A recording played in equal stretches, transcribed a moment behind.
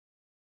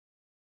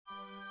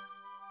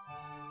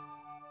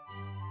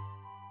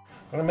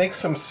I'm going to make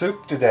some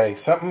soup today,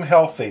 something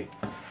healthy.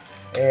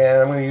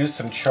 And I'm going to use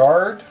some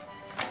chard.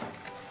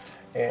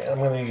 And I'm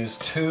going to use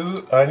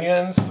 2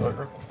 onions,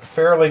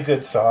 fairly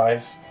good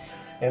size,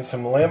 and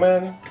some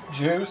lemon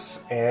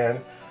juice and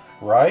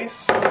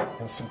rice,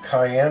 and some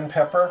cayenne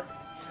pepper,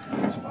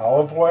 some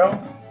olive oil,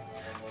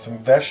 some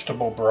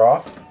vegetable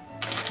broth,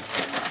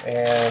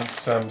 and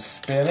some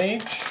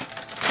spinach,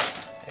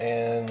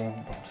 and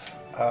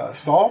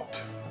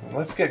salt.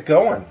 Let's get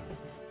going.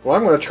 Well,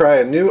 I'm going to try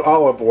a new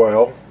olive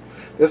oil.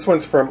 This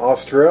one's from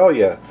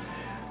Australia.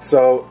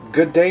 So,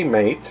 good day,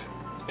 mate,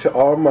 to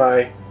all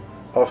my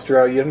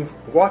Australian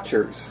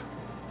watchers,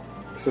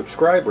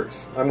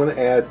 subscribers. I'm going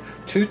to add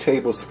 2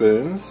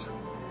 tablespoons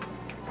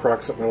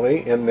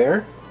approximately in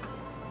there.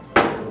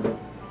 And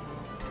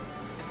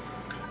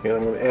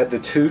I'm going to add the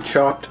 2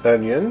 chopped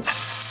onions.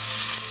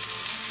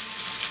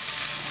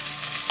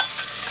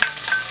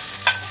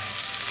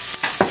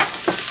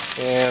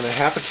 And a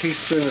half a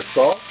teaspoon of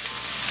salt.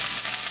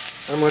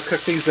 I'm going to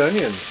cook these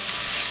onions.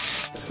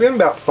 It's been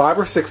about 5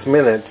 or 6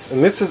 minutes,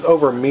 and this is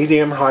over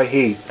medium-high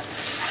heat.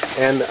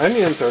 And the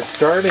onions are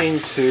starting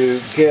to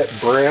get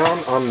brown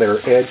on their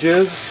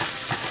edges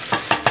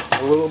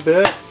a little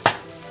bit.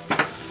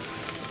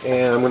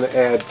 And I'm going to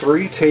add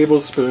 3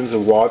 tablespoons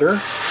of water.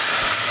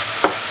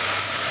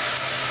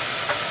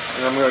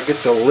 And I'm going to get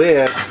the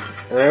lid,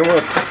 and I'm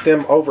going to put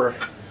them over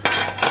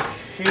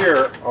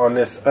here on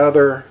this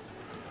other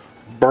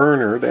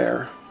burner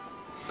there.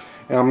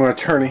 And I'm going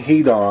to turn the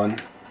heat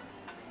on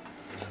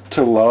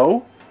to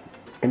low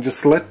and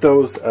just let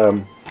those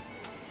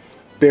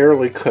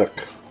barely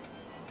cook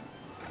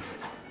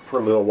for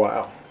a little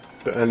while,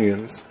 the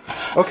onions.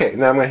 Okay,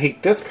 now I'm going to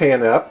heat this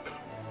pan up.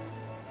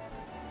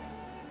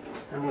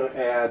 I'm going to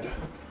add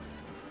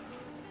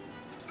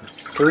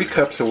 3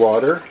 cups of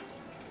water.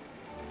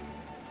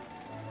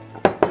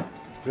 I'm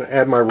going to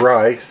add my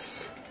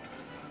rice.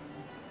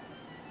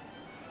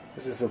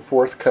 This is a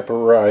 4th cup of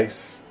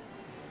rice.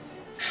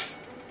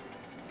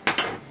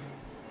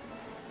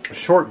 A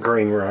short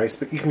grain rice,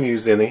 but you can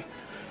use any.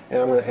 And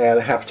I'm going to add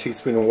a half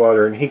teaspoon of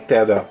water and heat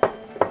that up.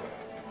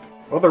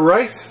 Well, the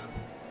rice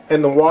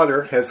and the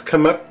water has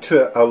come up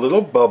to a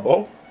little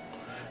bubble,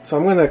 so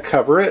I'm going to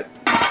cover it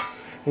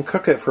and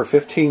cook it for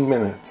 15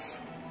 minutes.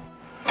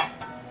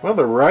 Well,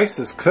 the rice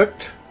is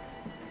cooked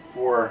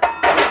for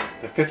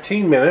the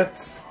 15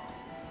 minutes,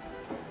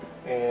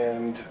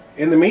 and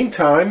in the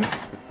meantime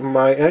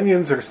my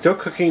onions are still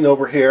cooking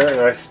over here, and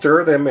I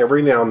stir them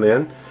every now and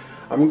then.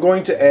 I'm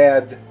going to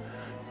add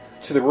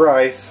to the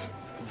rice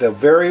the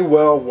very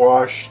well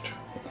washed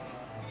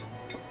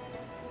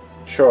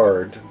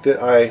chard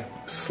that I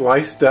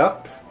sliced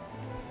up,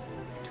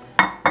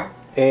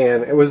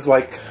 and it was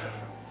like,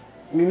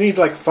 you need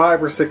like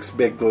 5 or 6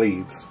 big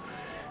leaves.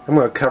 I'm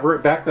going to cover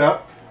it back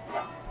up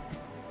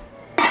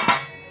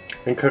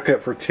and cook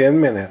it for 10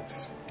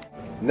 minutes.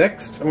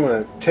 Next, I'm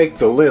going to take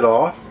the lid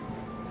off,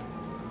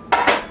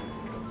 and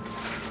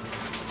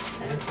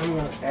I'm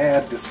going to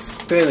add the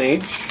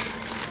spinach.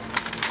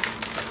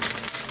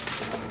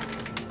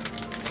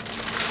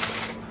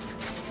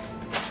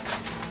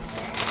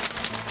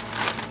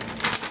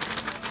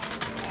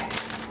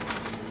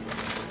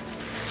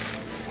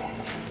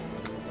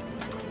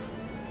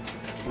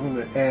 I'm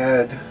going to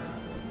add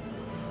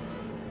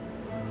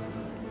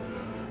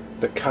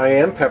the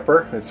cayenne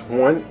pepper. It's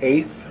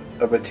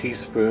 1/8 of a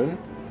teaspoon.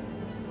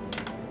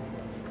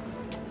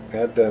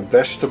 Add the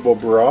vegetable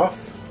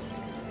broth.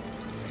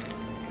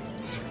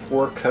 It's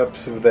 4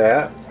 cups of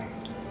that.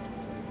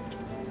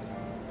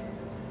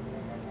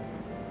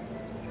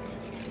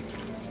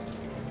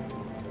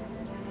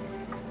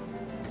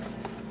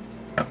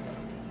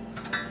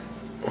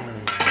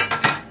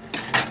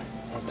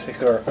 I'll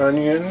take our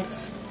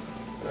onions.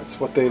 That's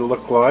what they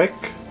look like.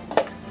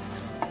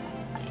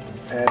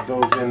 Add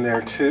those in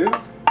there too.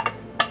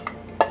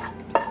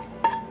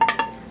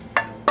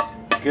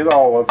 Get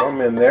all of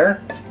them in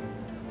there.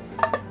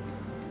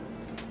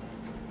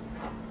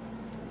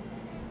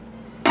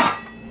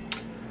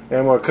 And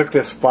I'm going to cook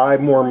this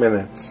 5 more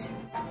minutes.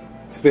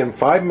 It's been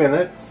 5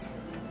 minutes.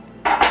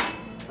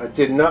 I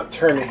did not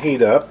turn the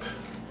heat up.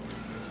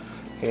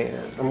 And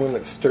I'm going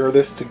to stir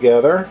this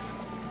together.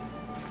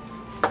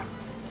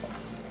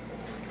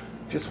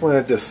 Just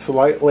wanted to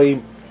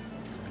slightly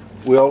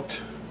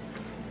wilt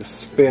the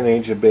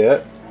spinach a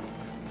bit.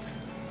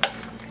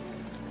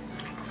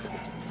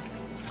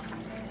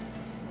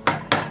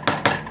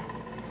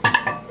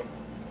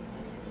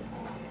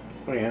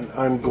 And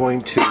I'm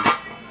going to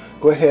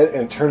go ahead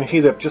and turn the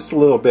heat up just a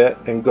little bit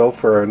and go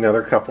for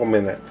another couple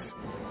minutes.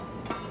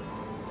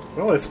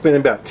 Well, it's been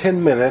about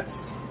 10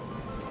 minutes,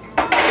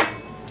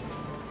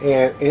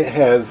 and it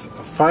has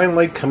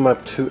finally come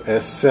up to a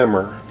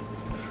simmer.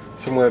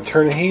 So I'm going to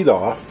turn the heat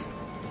off,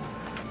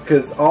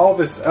 because all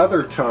this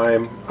other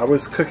time I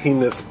was cooking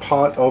this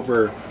pot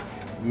over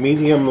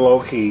medium-low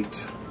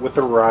heat with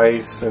the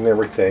rice and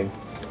everything.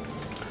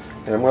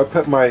 And I'm going to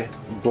put my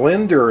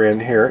blender in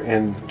here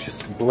and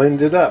just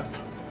blend it up.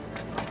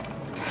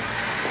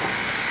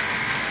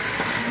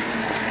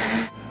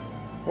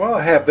 While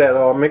I have that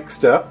all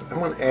mixed up, I'm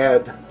going to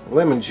add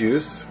lemon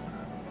juice.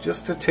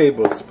 Just a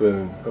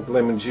tablespoon of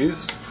lemon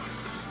juice.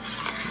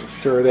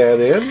 Stir that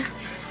in.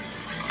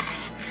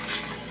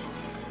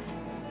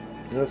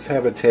 Let's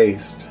have a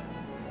taste.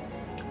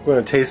 I'm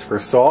going to taste for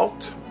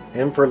salt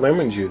and for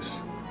lemon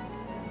juice.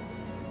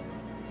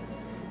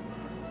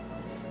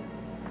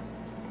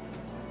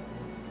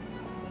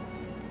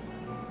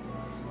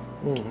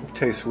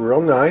 Tastes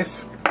real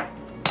nice,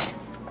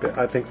 but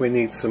I think we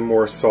need some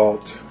more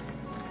salt.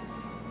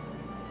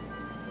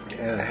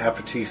 And a half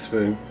a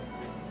teaspoon.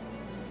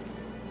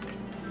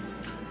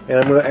 And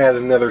I'm going to add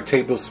another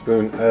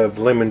tablespoon of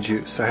lemon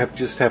juice. I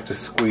just have to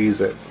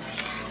squeeze it.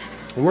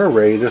 And we're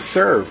ready to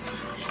serve.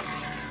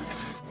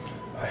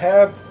 I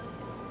have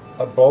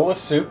a bowl of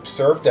soup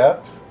served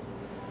up.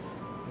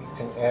 You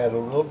can add a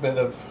little bit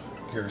of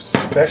your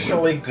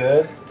specially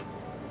good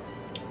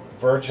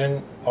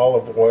virgin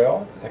olive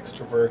oil,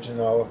 extra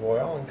virgin olive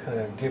oil, and kind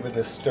of give it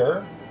a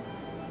stir.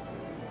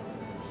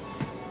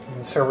 You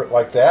can serve it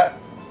like that.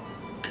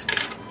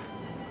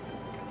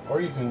 Or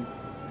you can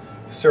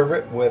serve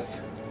it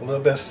with a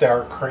little bit of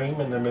sour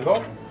cream in the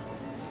middle.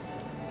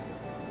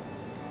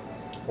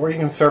 Or you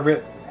can serve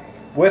it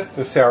with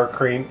the sour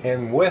cream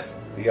and with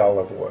the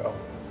olive oil.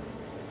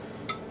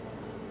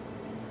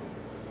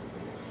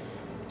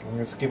 And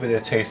let's give it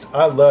a taste.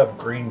 I love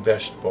green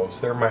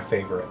vegetables. They're my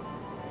favorite.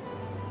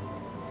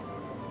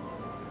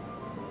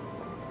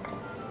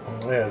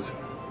 It is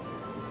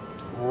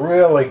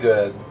really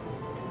good.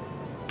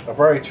 I've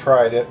already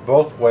tried it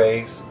both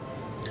ways,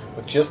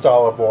 with just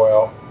olive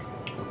oil,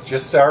 with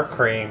just sour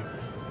cream.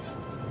 It's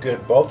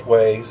good both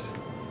ways,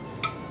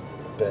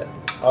 but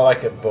I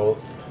like it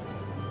both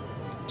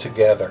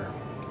together.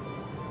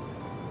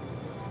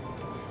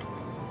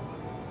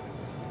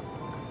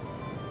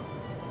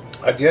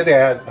 I did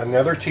add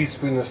another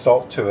teaspoon of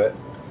salt to it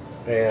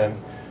and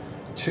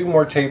 2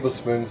 more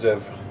tablespoons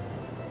of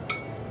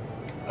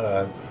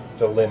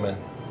the lemon.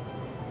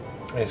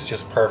 It's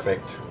just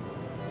perfect.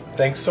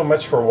 Thanks so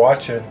much for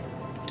watching.